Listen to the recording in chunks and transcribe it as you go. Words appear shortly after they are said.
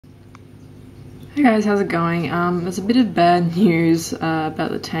Hey guys, how's it going? There's a bit of bad news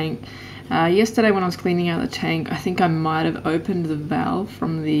about the tank. Yesterday when I was cleaning out the tank, I think I might have opened the valve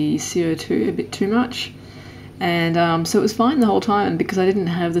from the CO2 a bit too much. And so it was fine the whole time because I didn't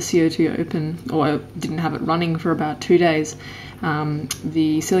have the CO2 open, or I didn't have it running for about 2 days.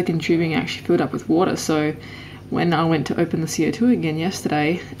 The silicone tubing actually filled up with water, so when I went to open the CO2 again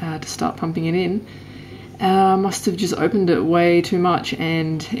yesterday to start pumping it in, must have just opened it way too much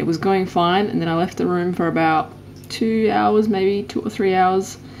and it was going fine, and then I left the room for about 2 hours, maybe 2 or 3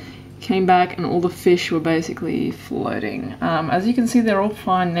 hours, came back and all the fish were basically floating. As you can see, they're all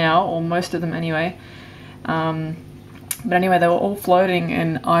fine now, or most of them anyway. But anyway, they were all floating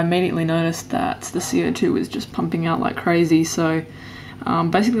and I immediately noticed that the CO2 was just pumping out like crazy. So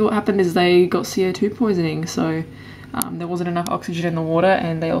basically what happened is they got CO2 poisoning. So there wasn't enough oxygen in the water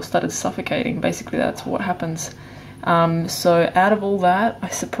and they all started suffocating. Basically that's what happens. So out of all that, I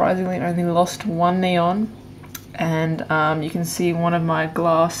surprisingly only lost 1 neon, and you can see one of my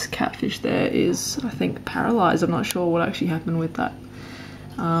glass catfish there is, I think, paralyzed. I'm not sure what actually happened with that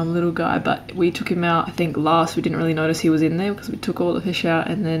little guy, but we took him out, I think last. We didn't really notice he was in there because we took all the fish out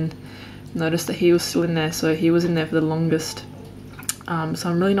and then noticed that he was still in there, so he was in there for the longest. So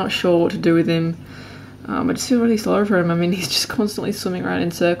I'm really not sure what to do with him. I just feel really sorry for him. I mean, he's just constantly swimming around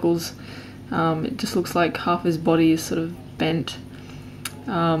in circles. It just looks like half his body is sort of bent.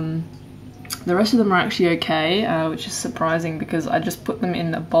 The rest of them are actually okay, which is surprising because I just put them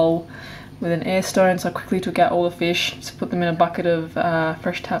in a bowl with an air stone, so I quickly took out all the fish, just put them in a bucket of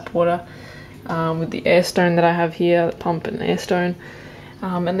fresh tap water with the air stone that I have here, the pump and air stone,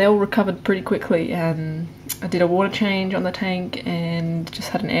 and they all recovered pretty quickly. And I did a water change on the tank and just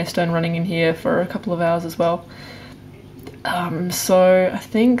had an air stone running in here for a couple of hours as well. So I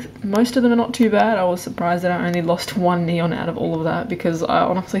think most of them are not too bad. I was surprised that I only lost 1 neon out of all of that because I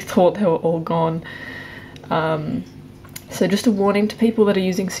honestly thought they were all gone. So just a warning to people that are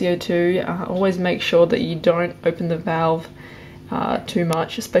using CO2, always make sure that you don't open the valve too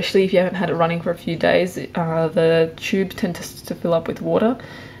much, especially if you haven't had it running for a few days. The tubes tend to fill up with water.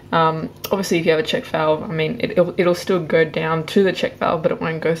 Obviously if you have a check valve, I mean, it'll still go down to the check valve, but it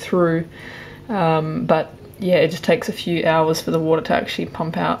won't go through. But yeah, it just takes a few hours for the water to actually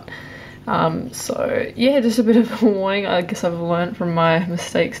pump out. So yeah, just a bit of a warning. I guess I've learned from my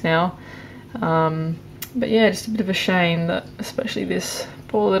mistakes now. But yeah, just a bit of a shame that especially this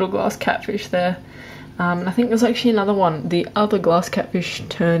poor little glass catfish there. And I think there's actually another one. The other glass catfish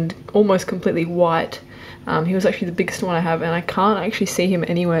turned almost completely white. He was actually the biggest one I have, and I can't actually see him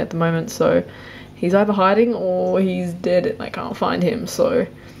anywhere at the moment, so he's either hiding or he's dead and I can't find him. So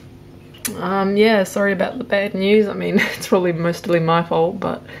yeah, sorry about the bad news. I mean, it's probably mostly my fault,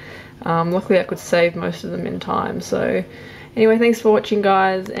 but luckily I could save most of them in time. So anyway, thanks for watching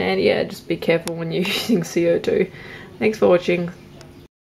guys, and yeah, just be careful when you're using CO2. Thanks for watching.